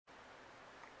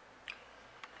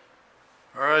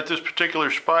Alright, this particular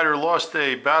spider lost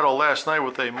a battle last night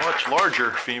with a much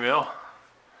larger female.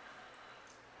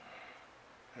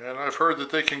 And I've heard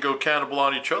that they can go cannibal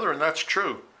on each other, and that's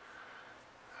true.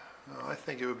 I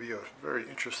think it would be a very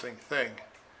interesting thing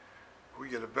if we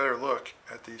get a better look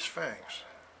at these fangs.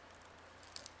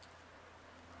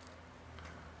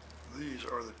 These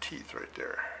are the teeth right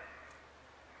there.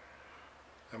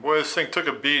 And boy, this thing took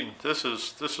a beating. This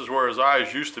is where his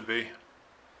eyes used to be.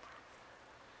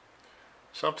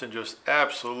 Something just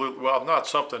absolute, well, not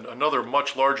something, another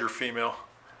much larger female.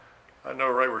 I know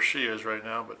right where she is right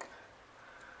now, but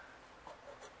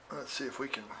let's see if we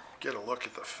can get a look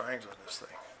at the fangs on this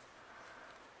thing.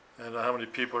 And how many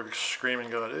people are screaming,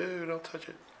 going, ew, don't touch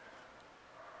it.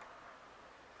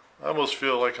 I almost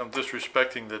feel like I'm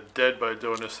disrespecting the dead by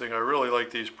doing this thing. I really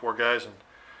like these poor guys, and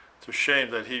it's a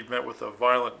shame that he met with a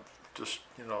violent, just,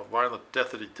 you know, violent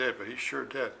death that he did, but he's sure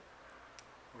dead.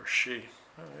 Or she.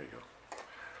 Oh, there you go.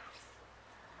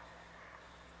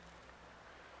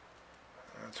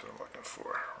 That's what I'm looking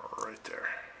for, right there.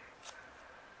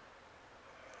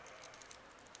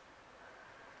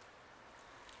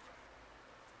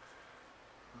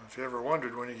 If you ever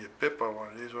wondered when you get bit by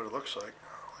one of these what it looks like,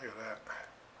 oh, look at that.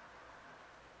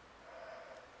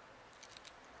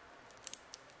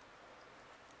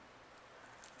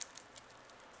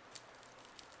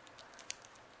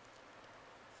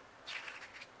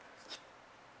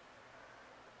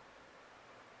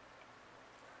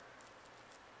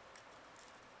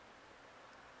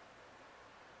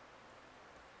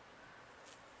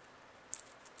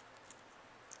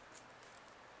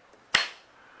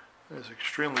 It's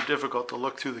extremely difficult to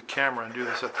look through the camera and do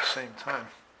this at the same time.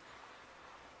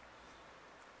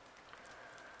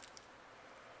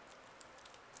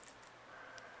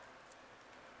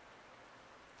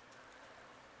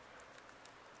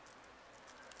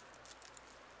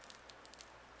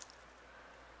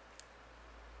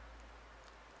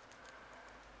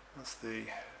 That's the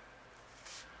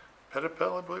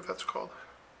pedipel, I believe that's called.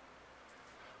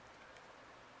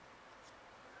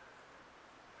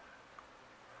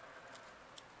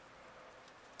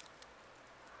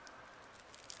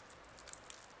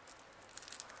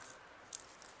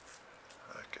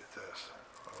 Look at this.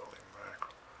 Holy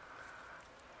mackerel.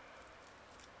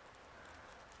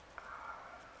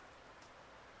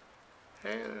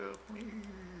 Help me.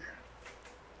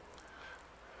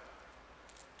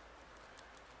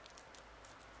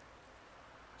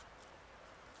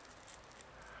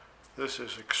 This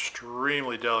is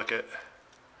extremely delicate.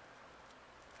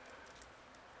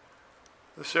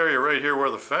 This area right here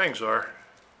where the fangs are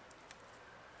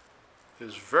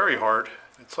is very hard.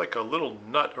 It's like a little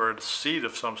nut or a seed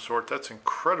of some sort. That's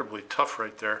incredibly tough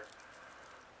right there.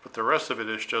 But the rest of it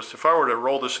is just, if I were to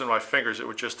roll this in my fingers, it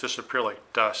would just disappear like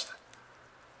dust.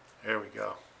 There we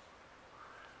go.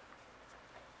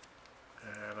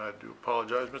 And I do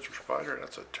apologize, Mr. Spider.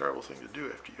 That's a terrible thing to do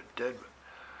after you're dead. But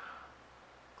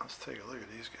let's take a look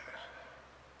at these guys.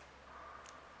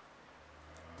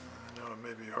 I know it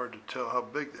may be hard to tell how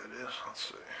big that is. Let's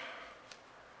see. There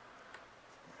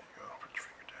you go. Put your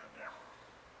finger down there.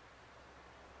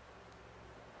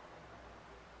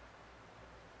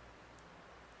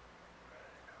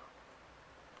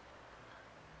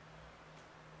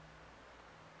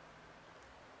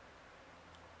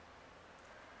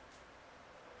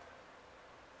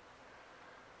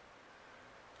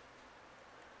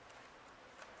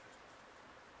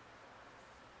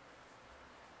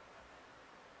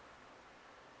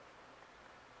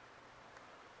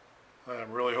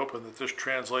 I'm really hoping that this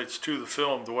translates to the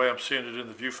film the way I'm seeing it in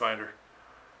the viewfinder.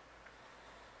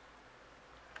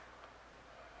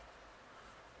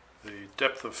 The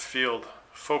depth of field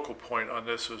focal point on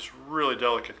this is really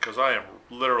delicate because I am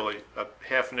literally a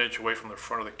half an inch away from the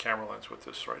front of the camera lens with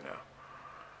this right now.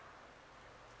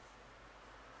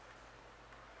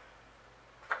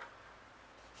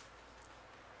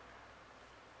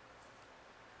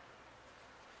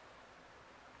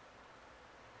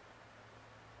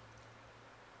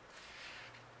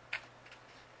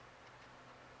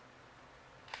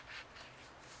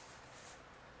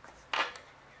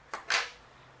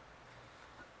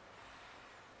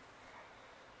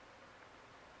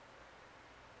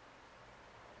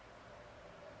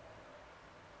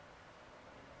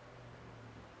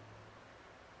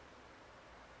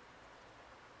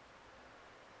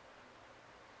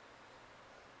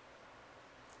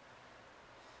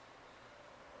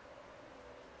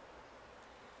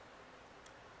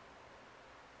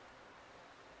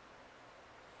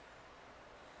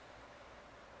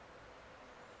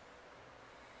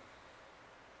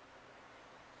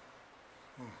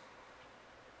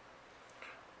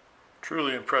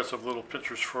 Truly impressive little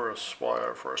pictures for a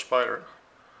spider.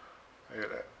 Look at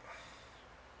that.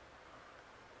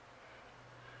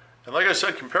 And like I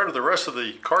said, compared to the rest of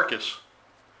the carcass,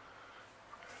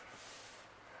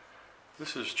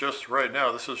 this is just, right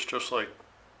now, this is just like,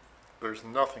 there's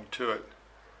nothing to it.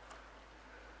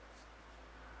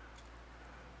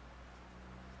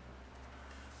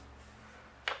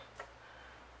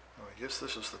 Well, I guess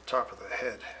this is the top of the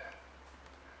head,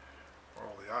 where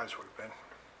all the eyes would have been.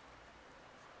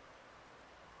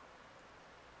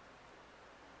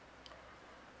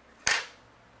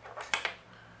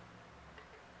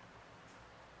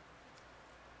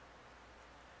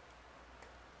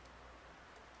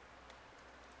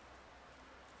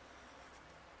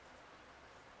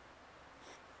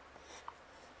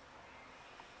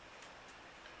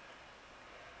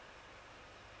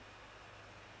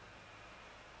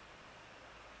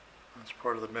 That's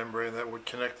part of the membrane that would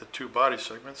connect the two body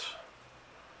segments.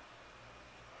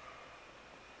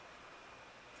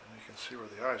 And you can see where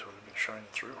the eyes would have been shining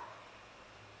through.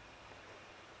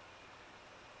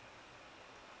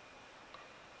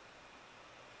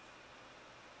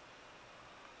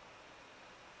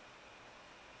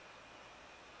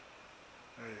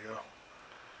 There you go.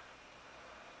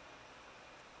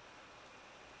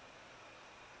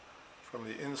 From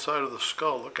the inside of the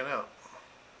skull looking out.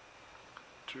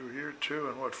 Two here, two,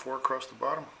 and what, four across the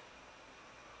bottom?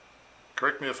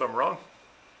 Correct me if I'm wrong.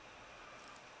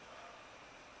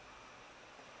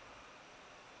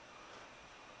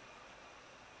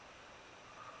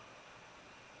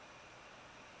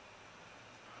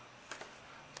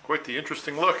 Quite the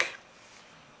interesting look.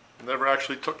 Never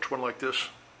actually took one like this.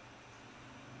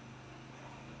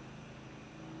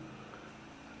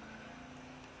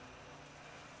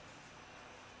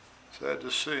 Sad to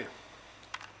see.